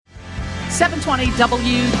720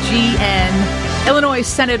 WGN. Illinois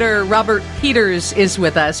Senator Robert Peters is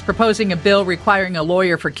with us, proposing a bill requiring a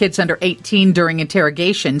lawyer for kids under 18 during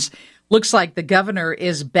interrogations. Looks like the governor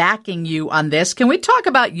is backing you on this. Can we talk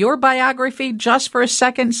about your biography just for a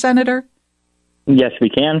second, Senator? Yes, we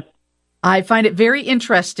can. I find it very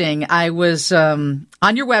interesting. I was on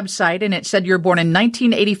your website, and it said you were born in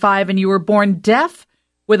 1985, and you were born deaf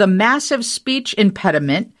with a massive speech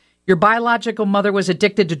impediment. Your biological mother was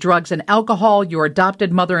addicted to drugs and alcohol. Your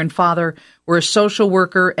adopted mother and father were a social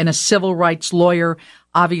worker and a civil rights lawyer.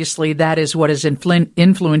 Obviously, that is what has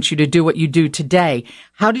influenced you to do what you do today.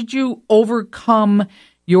 How did you overcome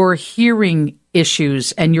your hearing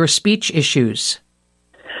issues and your speech issues?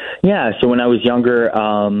 Yeah, so when I was younger,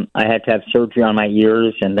 I had to have surgery on my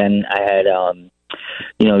ears, and then I had,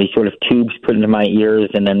 these sort of tubes put into my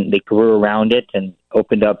ears, and then they grew around it and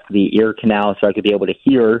opened up the ear canal so I could be able to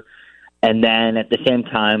hear. And then at the same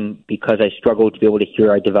time, because I struggled to be able to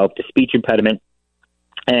hear, I developed a speech impediment.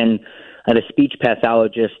 And I had a speech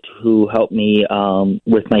pathologist who helped me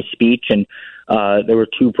with my speech, and there were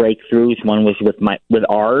two breakthroughs. One was with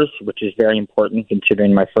R's, which is very important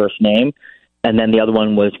considering my first name, and then the other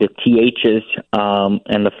one was with THs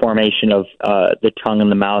and the formation of the tongue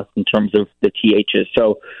and the mouth in terms of the THs.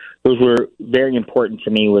 So those were very important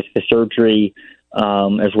to me, was the surgery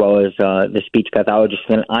as well as the speech pathologist.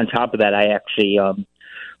 And on top of that, I actually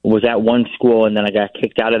was at one school, and then I got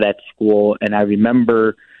kicked out of that school. And I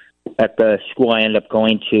remember at the school I ended up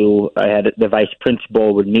going to, I had the vice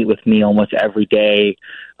principal would meet with me almost every day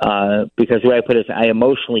because the way I put it is I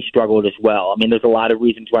emotionally struggled as well. I mean, there's a lot of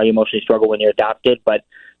reasons why you emotionally struggle when you're adopted, but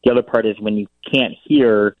the other part is when you can't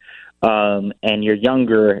hear and you're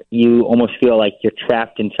younger, you almost feel like you're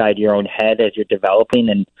trapped inside your own head as you're developing.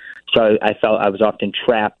 And so I felt I was often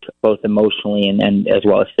trapped both emotionally and as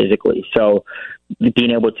well as physically. So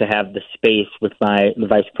being able to have the space with the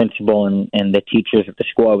vice principal and the teachers at the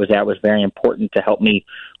school I was at was very important to help me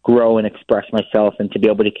grow and express myself and to be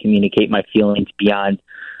able to communicate my feelings beyond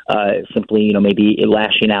simply, maybe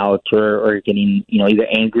lashing out or getting, either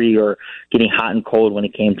angry or getting hot and cold when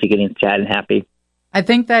it came to getting sad and happy. I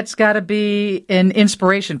think that's got to be an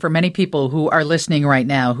inspiration for many people who are listening right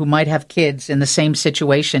now who might have kids in the same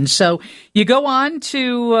situation. So you go on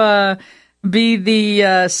to be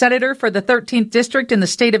the senator for the 13th district in the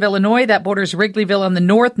state of Illinois. That borders Wrigleyville on the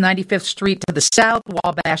north, 95th Street to the south,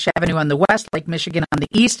 Wabash Avenue on the west, Lake Michigan on the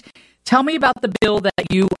east. Tell me about the bill that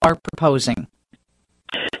you are proposing.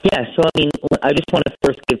 Yeah, so I just want to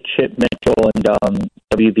first give Chip Mitchell and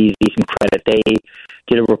WBZ some credit. They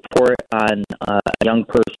did a report on a young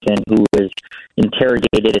person who was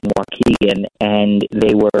interrogated in Waukegan, and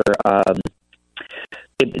they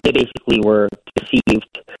basically were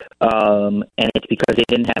deceived, and it's because they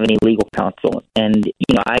didn't have any legal counsel. And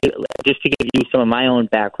I just to give you some of my own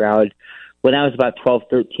background, when I was about 12,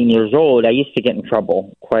 13 years old, I used to get in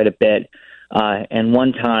trouble quite a bit. And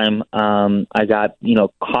one time, I got,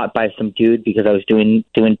 caught by some dude because I was doing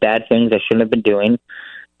bad things I shouldn't have been doing.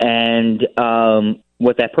 And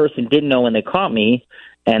what that person didn't know when they caught me,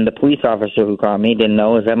 and the police officer who caught me didn't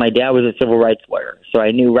know, is that my dad was a civil rights lawyer. So I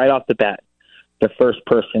knew right off the bat the first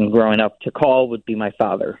person growing up to call would be my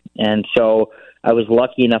father. And so I was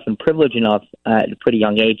lucky enough and privileged enough at a pretty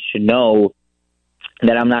young age to know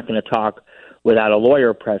that I'm not going to talk without a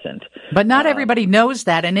lawyer present. But not everybody knows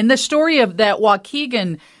that. And in the story of that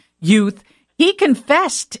Waukegan youth, he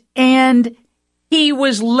confessed, and he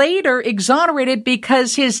was later exonerated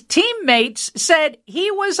because his teammates said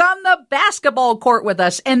he was on the basketball court with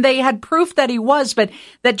us, and they had proof that he was. But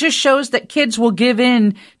that just shows that kids will give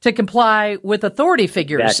in to comply with authority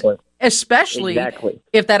figures. Exactly. Especially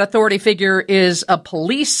if that authority figure is a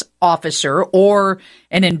police officer or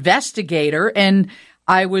an investigator. And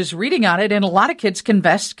I was reading on it, and a lot of kids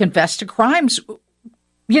confess to crimes,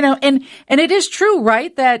 and it is true,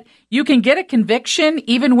 right, that you can get a conviction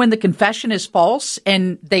even when the confession is false,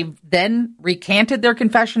 and they've then recanted their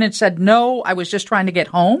confession and said, no, I was just trying to get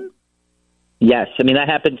home? Yes, that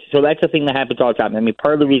happens. So that's the thing that happens all the time.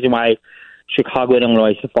 Part of the reason why Chicago and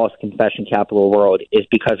Illinois is the false confession capital of the world is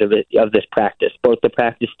because of this practice, both the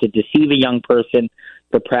practice to deceive a young person,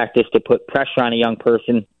 the practice to put pressure on a young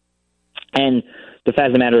person, and the fact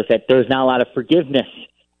of the matter is that there's not a lot of forgiveness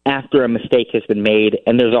after a mistake has been made,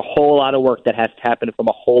 and there's a whole lot of work that has to happen from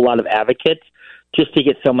a whole lot of advocates just to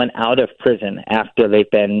get someone out of prison after they've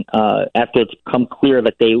been after it's become clear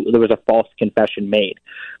that there was a false confession made.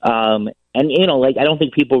 I don't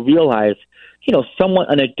think people realize,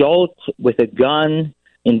 an adult with a gun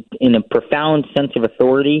in a profound sense of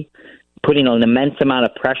authority, putting an immense amount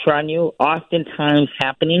of pressure on you, oftentimes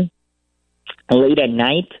happening late at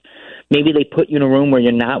night, maybe they put you in a room where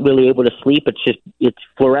you're not really able to sleep. It's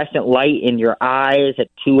fluorescent light in your eyes at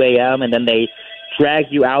 2 a.m. and then they drag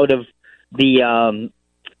you out of the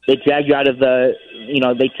they drag you out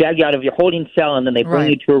of your holding cell, and then they bring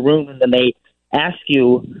you to a room, and then they ask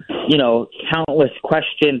you, countless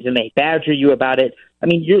questions, and they badger you about it. I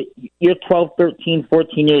mean, you're 12, 13,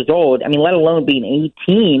 14 years old. I mean, let alone being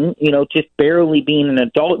 18, just barely being an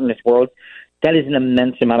adult in this world. That is an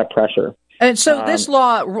immense amount of pressure. And so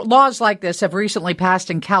laws like this have recently passed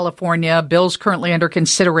in California, bills currently under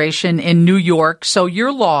consideration in New York. So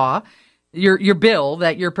your law, your bill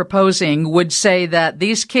that you're proposing would say that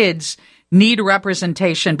these kids need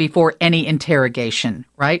representation before any interrogation,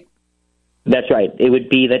 right? That's right. It would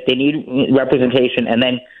be that they need representation, and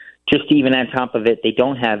then just even on top of it, they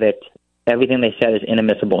don't have it. Everything they said is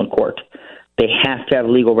inadmissible in court. They have to have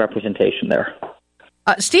legal representation there.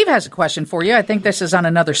 Steve has a question for you. I think this is on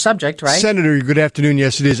another subject, right? Senator, good afternoon.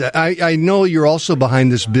 Yes, it is. I know you're also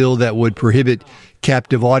behind this bill that would prohibit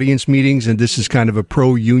captive audience meetings, and this is kind of a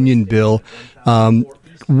pro-union bill.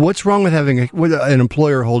 What's wrong with having an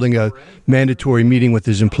employer holding a mandatory meeting with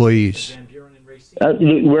his employees?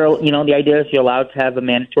 The idea is you're allowed to have a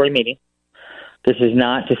mandatory meeting. This is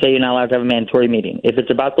not to say you're not allowed to have a mandatory meeting. If it's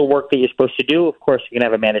about the work that you're supposed to do, of course you can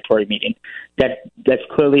have a mandatory meeting. That's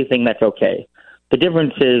clearly a thing that's okay. The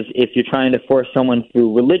difference is if you're trying to force someone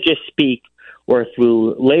through religious speak or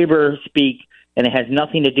through labor speak, and it has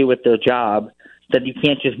nothing to do with their job, that you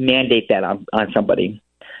can't just mandate that on somebody.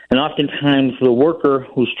 And oftentimes the worker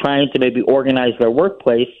who's trying to maybe organize their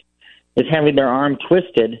workplace is having their arm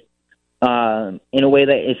twisted in a way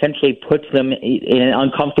that essentially puts them in an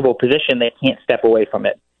uncomfortable position. They can't step away from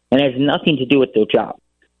it. And it has nothing to do with their job.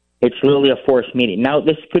 It's really a forced meeting. Now,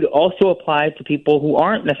 this could also apply to people who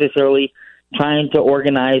aren't necessarily trying to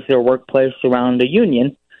organize their workplace around a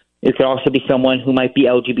union. It could also be someone who might be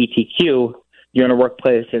LGBTQ. You're in a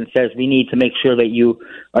workplace and says, we need to make sure that you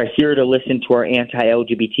are here to listen to our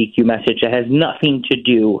anti-LGBTQ message. That has nothing to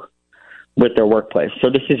do with their workplace. So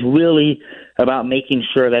this is really about making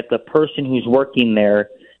sure that the person who's working there,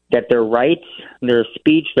 that their rights, their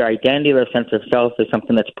speech, their identity, their sense of self is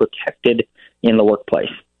something that's protected in the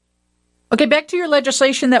workplace. Okay, back to your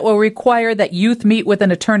legislation that will require that youth meet with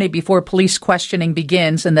an attorney before police questioning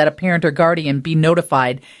begins and that a parent or guardian be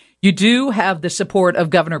notified. You do have the support of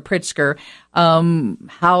Governor Pritzker.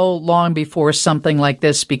 How long before something like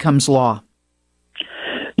this becomes law?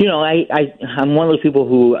 I'm one of those people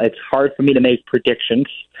who it's hard for me to make predictions.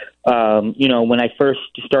 When I first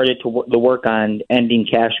started the work on ending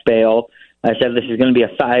cash bail, I said this is going to be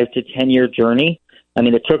a 5 to 10 year journey. I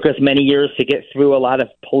mean, it took us many years to get through a lot of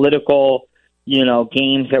political,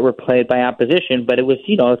 games that were played by opposition, but it was,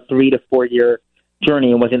 a 3 to 4 year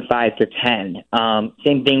journey. It wasn't 5 to 10.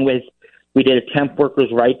 Same thing we did a temp workers'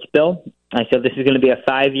 rights bill. I said this is going to be a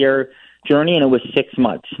 5-year journey, and it was 6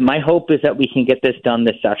 months. My hope is that we can get this done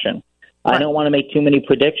this session. Right. I don't want to make too many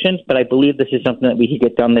predictions, but I believe this is something that we can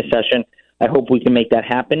get done this session. I hope we can make that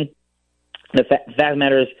happen. The fact of the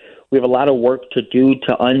matter is we have a lot of work to do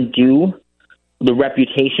to undo the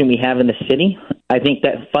reputation we have in the city. I think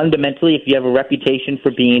that fundamentally, if you have a reputation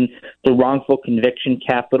for being the wrongful conviction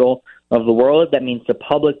capital of the world, that means the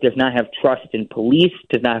public does not have trust in police,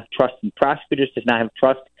 does not have trust in prosecutors, does not have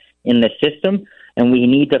trust in the system, and we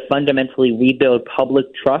need to fundamentally rebuild public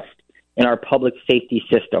trust in our public safety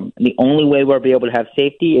system. And the only way we'll be able to have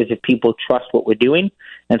safety is if people trust what we're doing,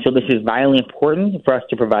 and so this is vitally important for us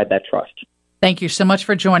to provide that trust. Thank you so much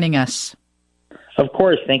for joining us. Of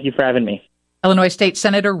course. Thank you for having me. Illinois State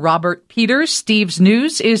Senator Robert Peters. Steve's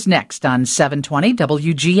News is next on 720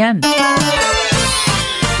 WGN.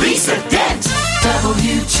 Lisa Dent,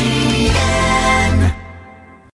 WGN.